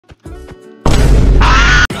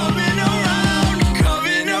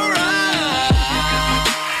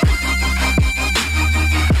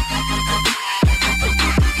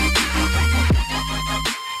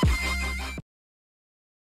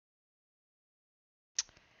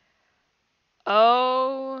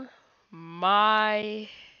Oh my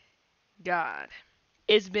god.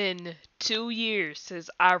 It's been 2 years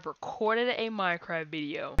since I recorded a Minecraft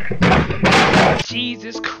video.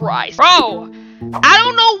 Jesus Christ. Bro, I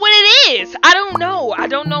don't know what it is. I don't know. I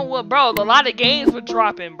don't know what, bro. A lot of games were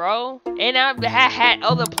dropping, bro. And I had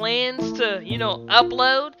other plans to,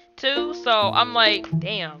 upload too. So I'm like,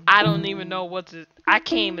 damn, I don't even know what to. I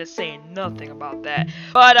can't even say nothing about that.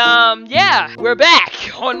 But yeah, we're back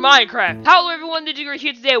on Minecraft. Hello everyone, Digger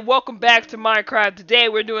here today. Welcome back to Minecraft. Today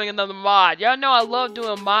we're doing another mod. Y'all know I love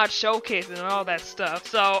doing mod showcases and all that stuff.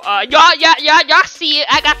 So y'all see it.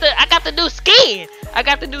 I got the new skin. I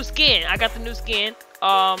got the new skin.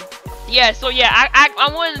 Yeah, so yeah, I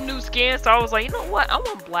wanted a new skin, so I was like, you know what? I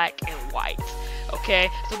want black and white. Okay,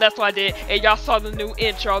 so that's what I did, and y'all saw the new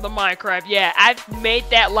intro of the Minecraft. Yeah, I made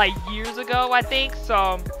that like years ago, I think.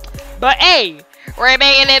 So, but hey, we're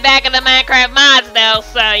making it back in the Minecraft mods now,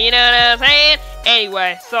 so you know what I'm saying?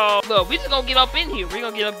 Anyway, so look, we just gonna get up in here. We're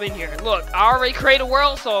gonna get up in here. Look, I already created a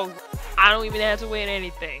world, so I don't even have to win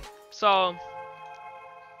anything. So,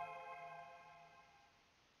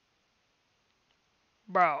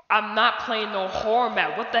 bro, I'm not playing no horror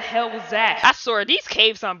map. What the hell was that? I swear, these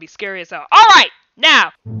caves sound be scary as hell. Alright,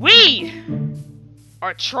 now, we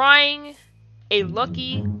are trying a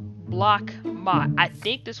lucky block mod. I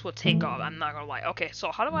think this will take off. I'm not gonna lie. Okay,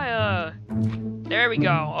 so how do I, there we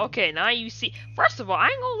go. Okay, now you see. First of all, I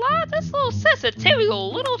ain't gonna lie. This little sensitivity a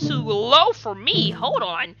little too low for me. Hold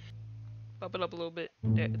on. Up it up a little bit.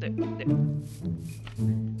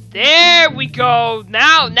 There we go.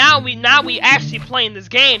 Now we actually playing this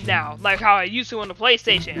game now, like how I used to on the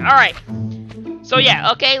PlayStation. All right. So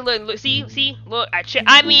yeah, okay. Look, see, look.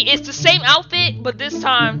 I mean, it's the same outfit, but this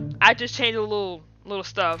time I just changed a little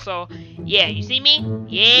stuff. So yeah, you see me?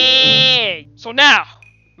 Yeah. So now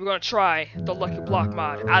we're gonna try the Lucky Block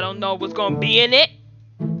mod. I don't know what's gonna be in it,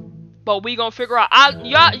 but we gonna figure out.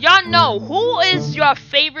 Y'all know who is your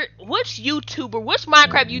favorite? Which YouTuber? Which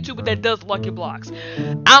Minecraft YouTuber that does Lucky Blocks?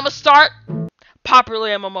 I'ma start Popular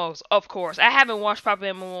MMOs, of course. I haven't watched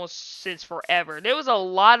Popular MMOs since forever. There was a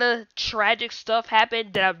lot of tragic stuff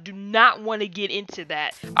happened that I do not want to get into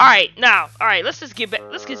that. Alright, now, alright, let's just get back,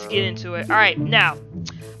 let's just get into it. Alright, now.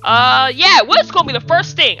 Yeah, what's gonna be the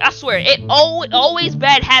first thing? I swear, it always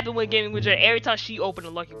bad happen when gaming with Jen every time she opened a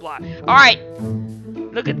Lucky Block. Alright.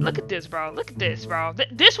 Look at this, bro. Look at this, bro.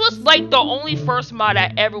 This was like the only first mod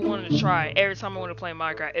I ever wanted to try every time I wanted to play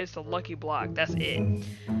Minecraft. It's the Lucky Block. That's it.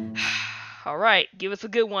 Alright, give us a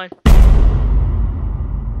good one.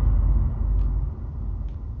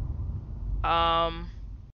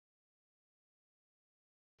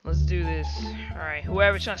 Let's do this. Alright,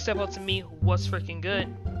 whoever's trying to step up to me, what's freaking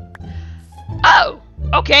good? Oh!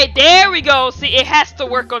 Okay, there we go. See, it has to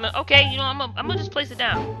work on the... Okay, you know, I'm gonna just place it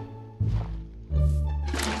down.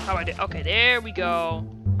 How I did? Okay, there we go.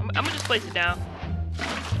 I'm gonna just place it down.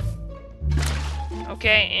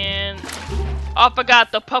 Okay, and oh, I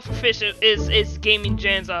forgot the pufferfish is Gaming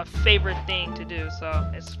Jen's favorite thing to do.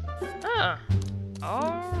 So it's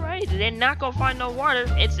all right. They're not gonna find no water.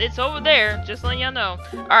 It's over there. Just letting y'all know.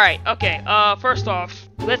 All right. Okay. First off,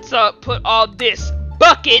 let's put all this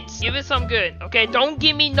buckets. Give it some good. Okay. Don't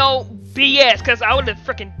give me no BS, cause I would have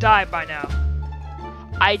freaking died by now.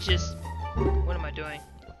 What am I doing?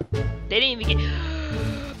 They didn't even get.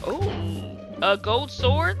 Oh, a gold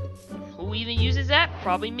sword. Who even uses that?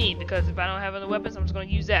 Probably me, because if I don't have other weapons, I'm just gonna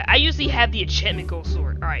use that. I usually have the enchantment gold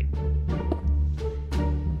sword. Alright.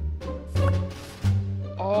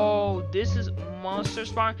 Oh, this is monster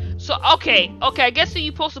spawn. So, okay, I guess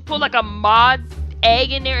you're supposed to put like a mod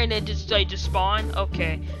egg in there and then just spawn.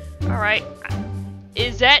 Okay. Alright.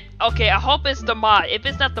 Is that okay? I hope it's the mod. If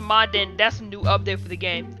it's not the mod, then that's a new update for the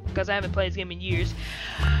game, because I haven't played this game in years.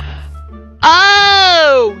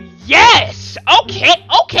 Oh yes! Okay,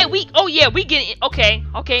 we get it. Okay,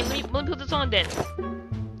 let me put this on then.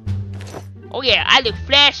 Oh yeah, I look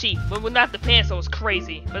flashy, but we're not the pants, so it's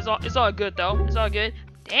crazy. But it's all good though. It's all good.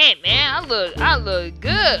 Damn man, I look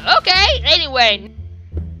good. Okay, anyway.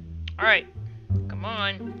 Alright. Come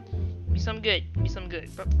on. Give me some good.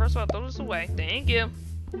 But first of all, throw this away. Thank you.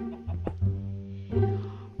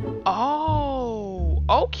 Oh,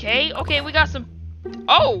 okay, we got some.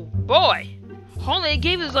 Oh boy, hold on, it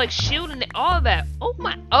gave us like shield and all that. Oh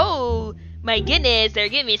my goodness, they're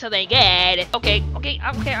giving me something good. Okay,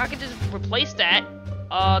 I can just replace that.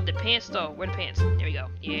 The pants though, where the pants? There we go.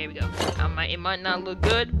 It might not look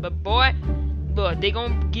good, but boy, look, they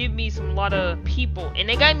gonna give me a lot of people, and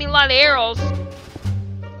they got me a lot of arrows.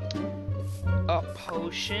 A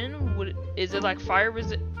potion? Is it like fire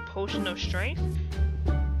resist? Potion of strength?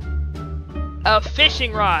 A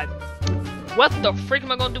fishing rod. What the frick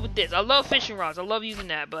am I gonna do with this? I love fishing rods. I love using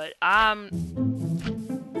that, but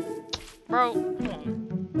bro, come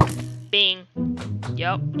on. Bing.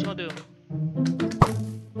 Yup. What you gonna do?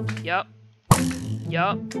 Yup.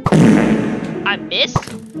 Yup. I missed?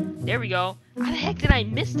 There we go. How the heck did I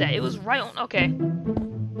miss that? It was right on. Okay.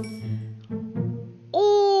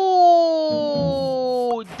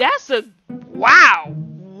 Oh, that's a wow.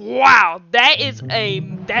 Wow. That's a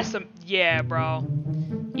yeah, bro.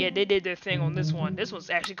 Yeah, they did their thing on this one. This one's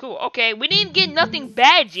actually cool. Okay, we didn't get nothing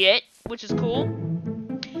bad yet, which is cool.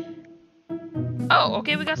 Oh,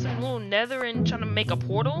 okay, we got some little nether and trying to make a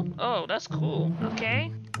portal. Oh, that's cool.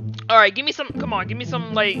 Okay. Alright, give me some, come on, give me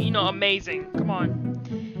some, like, you know, amazing. Come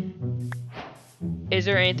on. Is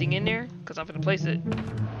there anything in there? Because I'm gonna place it.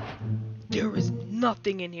 There is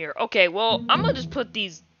nothing in here. Okay, well, I'm gonna just put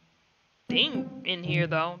these things in here,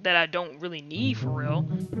 though, that I don't really need for real.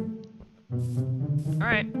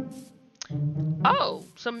 Alright. Oh,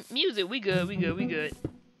 some music. We good, we good, we good.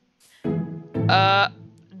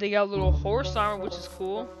 They got a little horse armor, which is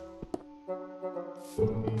cool.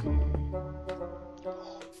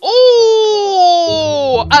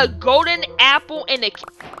 Oh, a golden apple and a...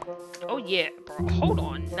 Oh, yeah, bro. Hold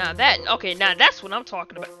on. Now that's what I'm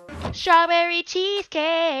talking about. Strawberry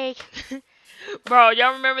cheesecake. Bro,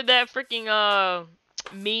 y'all remember that freaking,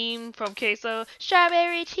 meme from Queso?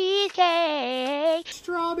 Strawberry cheesecake.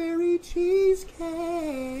 Strawberry cheesecake.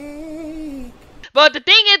 But the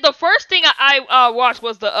thing is, the first thing I watched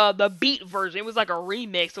was the beat version. It was like a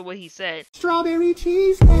remix of what he said. Strawberry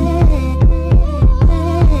cheesecake.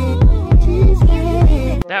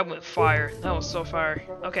 That went fire. That was so fire.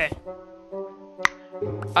 Okay.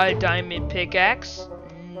 A diamond pickaxe.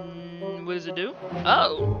 What does it do?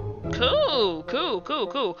 Oh, cool, cool, cool,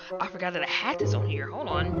 cool. I forgot that I had this on here. Hold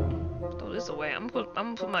on. Throw this away. I'm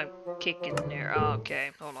gonna put my kick in there. Oh,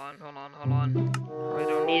 okay. Hold on. I really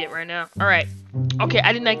don't need it right now. All right. Okay,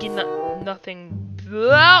 I did not get nothing.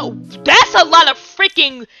 Oh, that's a lot of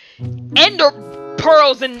freaking ender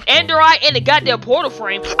pearls and enderite and a goddamn portal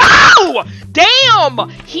frame. Ow! Damn!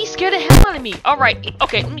 He scared the hell out of me. All right.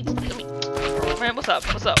 Okay. Let me. Man, what's up?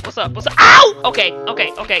 Ow! Okay.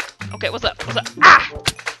 What's up? Ah!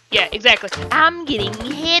 Yeah, exactly. I'm getting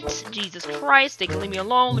hit. Jesus Christ. They can leave me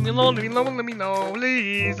alone. Let me know.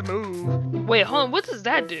 Please move. Wait, hold on. What does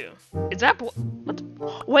that do? Is that for... What the...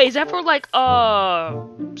 Wait, is that for, like, water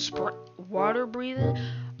breathing?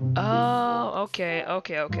 Oh, okay.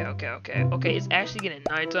 Okay, it's actually getting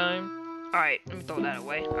nighttime. Alright, let me throw that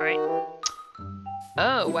away. Alright.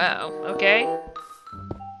 Oh, wow. Okay.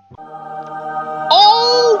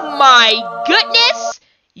 Oh, my goodness!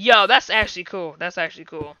 Yo, that's actually cool.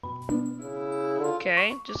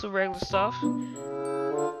 Okay, just some regular stuff.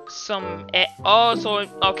 Some,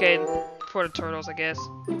 okay, for the turtles, I guess.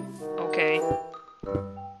 Okay.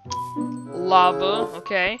 Lava,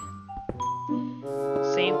 okay.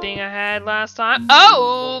 Same thing I had last time.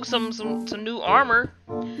 Oh, some new armor.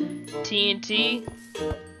 TNT.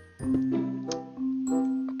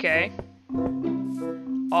 Okay.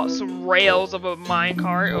 Oh, some rails of a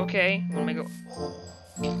minecart. Okay. Let me go.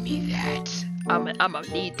 Give me that. I'm gonna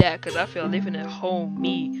need that because I feel they're finna hold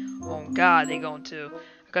me. Oh God, they going to.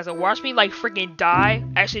 Because watch me like freaking die.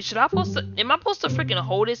 Actually, am I supposed to freaking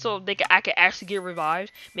hold it so I can actually get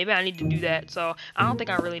revived? Maybe I need to do that. So I don't think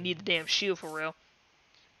I really need the damn shield for real.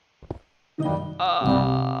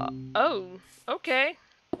 Oh, okay.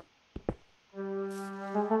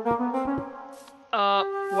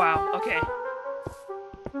 Wow, okay.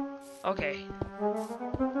 Okay.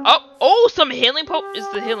 Oh, some healing it's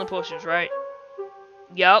the healing potions, right?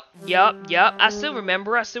 Yup. I still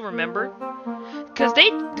remember. Cause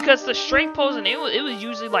the strength potion, it was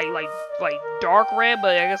usually like dark red,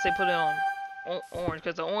 but I guess they put it on orange,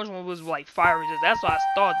 cause the orange one was like fire resist. That's why I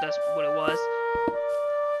thought that's what it was.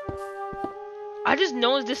 I just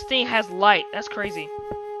noticed this thing has light. That's crazy.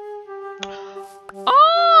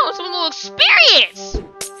 Oh, some little experience.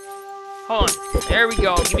 Hold on. There we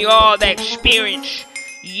go. Give me all that experience.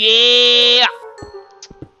 Yeah.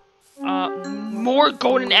 More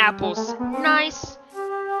golden apples. Nice.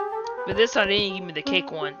 But this time they didn't give me the cake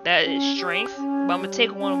one. That is strength. But I'm gonna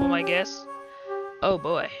take one of them, I guess. Oh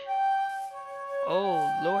boy. Oh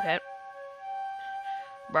Lord have.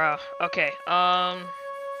 Bro. Okay.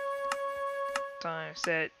 Time,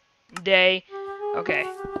 set, day. Okay.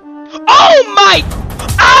 Oh my!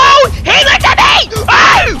 Oh! He looked at me!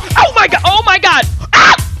 Oh! Oh my god! Oh my god!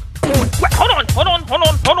 Ah! Wait, hold on!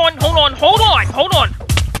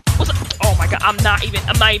 What's up? Oh my god! I'm not even.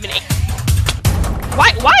 Why is it?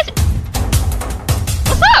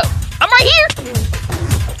 What's up? I'm right here.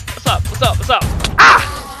 What's up? Ah!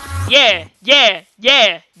 Yeah.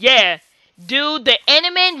 Dude, the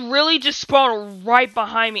Enderman really just spawned right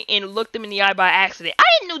behind me and looked him in the eye by accident. I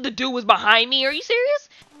didn't know the dude was behind me. Are you serious?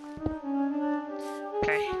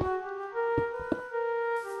 Okay.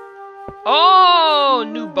 Oh,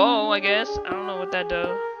 new bow, I guess. I don't know what that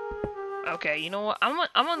does. Okay, you know what? I'm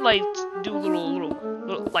gonna like do a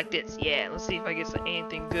little like this. Yeah, let's see if I get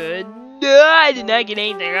anything good. I did not get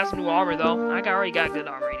anything. I got some new armor though. I already got good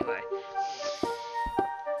armor anyway.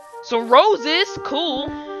 So roses, cool.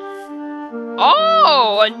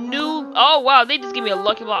 Oh, a new. Oh wow, they just give me a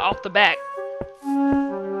lucky block off the back.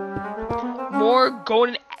 More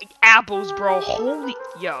golden apples, bro. Holy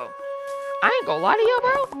yo, I ain't gonna lie to you,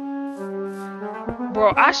 bro.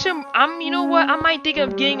 Bro, you know what? I might think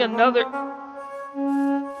of getting another.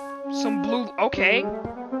 Some blue. Okay.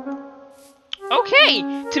 Okay.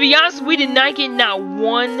 To be honest, we did not get not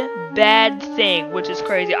one bad thing, which is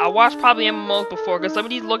crazy. I watched probably MMOs before, because some of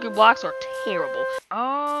these lucky blocks are terrible.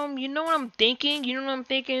 You know what I'm thinking?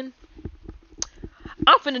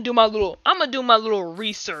 I'm gonna do my little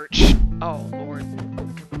research. Oh, Lord.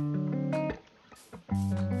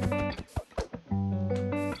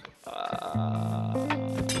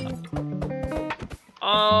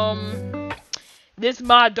 This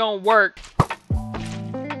mod don't work.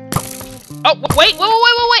 Oh, wait,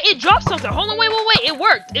 it dropped something. Hold on, wait, it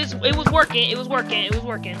worked. It was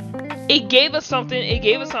working. It gave us something.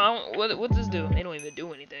 What does this do? They don't even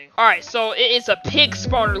do anything. Alright, so it's a pig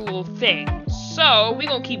spawner little thing. So, we're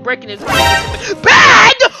gonna keep breaking this.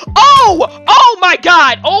 Bad! Oh my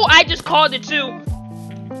god! Oh, I just called it too.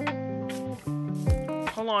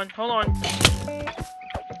 Hold on.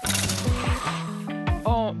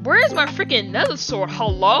 Oh, where's my freaking nether sword?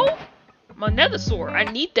 Hello? My nether sword. I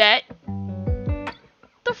need that.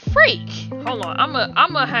 The freak? Hold on. I'm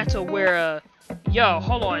gonna have to wear a. Yo,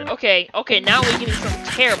 hold on. Okay, now we're getting something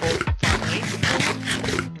terrible.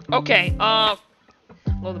 Okay, low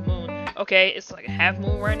the moon. Okay, it's like a half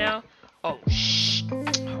moon right now. Oh, shh.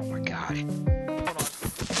 Oh my god. Hold on.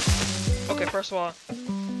 Okay, first of all,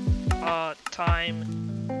 time,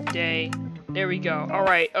 day. There we go.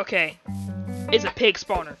 Alright, okay. It's a pig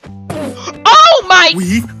spawner. Oh my!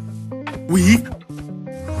 Weave.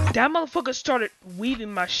 That motherfucker started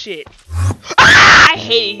weaving my shit. Ah! I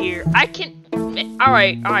hate it here. I can.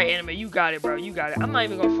 Alright, anime, you got it, bro. You got it. I'm not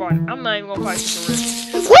even gonna fight you for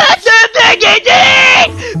real. What the fucking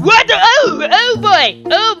thing? What the?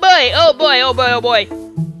 Oh boy.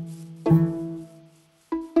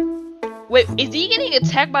 Wait, is he getting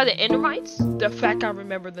attacked by the Endermites? The fact I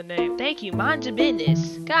remember the name. Thank you, mind your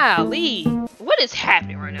business. Golly. What is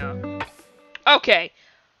happening right now? Okay.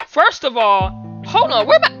 First of all, hold on,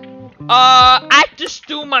 where am I? I just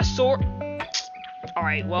threw my sword.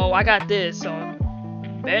 Alright, well, I got this, so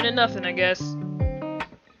better than nothing, I guess.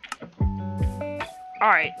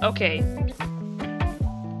 Alright, okay.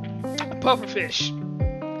 Pufferfish.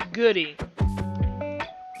 Goody.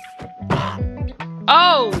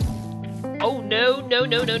 Oh! Oh, no.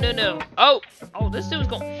 Oh, this dude's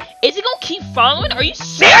going. Is it gonna keep following? Are you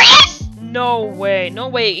serious? No way.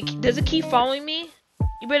 Does it keep following me?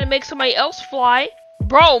 You better make somebody else fly.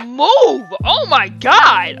 Bro, move! Oh my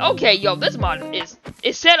god! Okay, yo, this mod is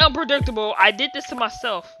said unpredictable. I did this to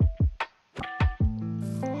myself.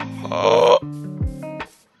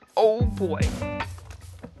 Oh boy.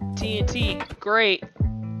 TNT, great.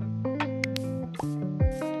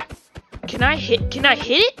 Can I hit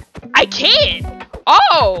it? I can!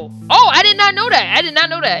 Oh, I did not know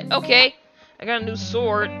that. Okay. I got a new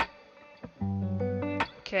sword.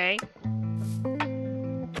 Okay.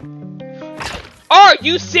 Are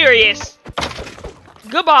you serious?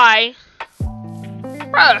 Goodbye.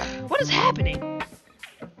 Bruh, what is happening?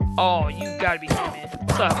 Oh, you gotta be kidding me.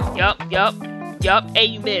 What's up? Yup. Hey,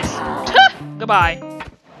 you missed. Goodbye.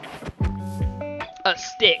 A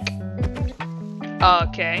stick.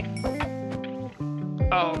 Okay.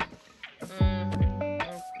 Oh.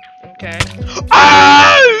 Okay.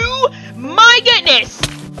 Oh! My goodness!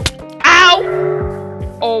 Ow!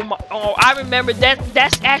 Oh, I remember that.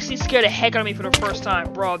 That's actually scared the heck out of me for the first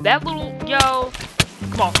time, bro. That little, yo.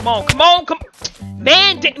 Come on.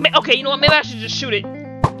 Man, okay, you know what? Maybe I should just shoot it.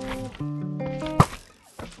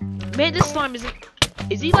 Man, this slime isn't.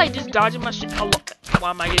 Is he like just dodging my shit? Why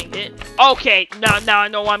am I getting hit? Okay, now I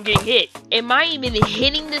know why I'm getting hit. Am I even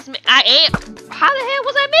hitting this man? I am. How the hell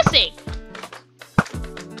was I missing?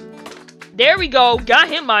 There we go. Got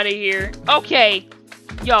him out of here. Okay.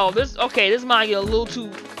 Yo, this might get a little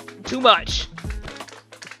too much.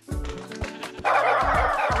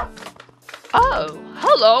 Oh,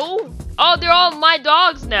 hello. Oh, they're all my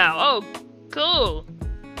dogs now. Oh, cool.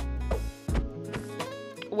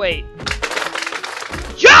 Wait.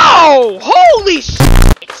 Yo! Holy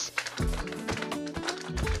shit!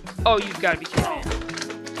 Oh, you gotta be kidding me.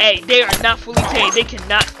 Hey, they are not fully tamed. They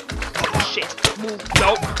cannot. Oh, shit. Move.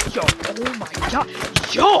 Yo. Yo. Oh my god.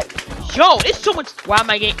 Yo. Yo. It's so much. Why am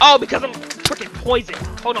I getting. Oh, because I'm freaking poisoned.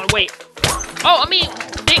 Hold on. Wait. Oh, I mean,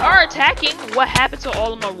 they are attacking. What happened to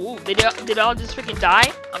all of my wolves? Did they all just freaking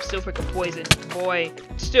die? I'm still freaking poisoned. Boy.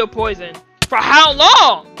 Still poisoned. For how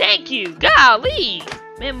long? Thank you. Golly.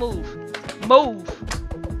 Man, move. Move.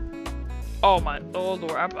 Oh my. Oh,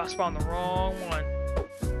 Lord. I spawned the wrong one.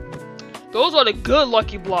 Those are the good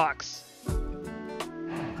lucky blocks.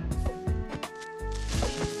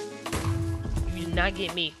 You did not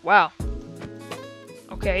get me. Wow.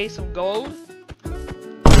 Okay, some gold.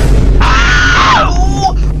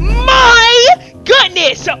 Oh my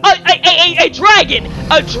goodness! A dragon!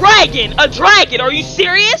 A dragon! A dragon! Are you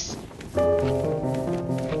serious?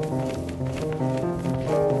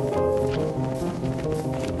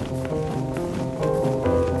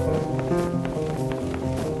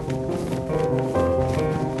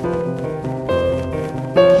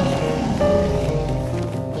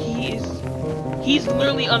 He's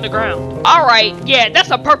literally underground. Alright, yeah, that's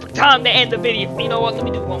a perfect time to end the video. You know what? Let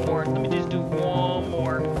me do one more. Let me just do one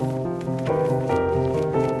more.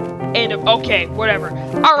 And okay, whatever.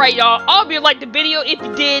 Alright, y'all. I hope you liked the video. If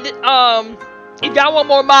you did, if y'all want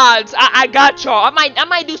more mods, I got y'all. I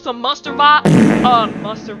might do some monster vibe.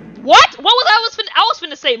 Monster. What? What was I was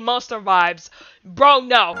finna say monster vibes. Bro,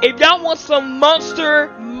 no. If y'all want some monster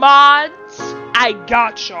mods, I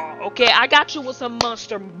got y'all. Okay, I got you with some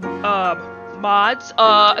monster mods,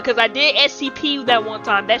 because I did SCP that one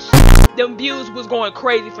time. That them views was going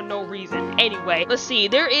crazy for no reason. Anyway, let's see.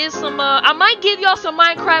 There is some, I might give y'all some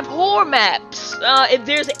Minecraft horror maps, if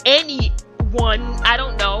there's any one. I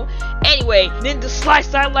don't know. Anyway, then just slice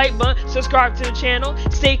that like button, subscribe to the channel,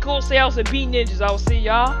 stay cool, stay out, and be ninjas. I will see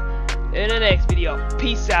y'all in the next video.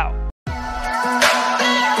 Peace out.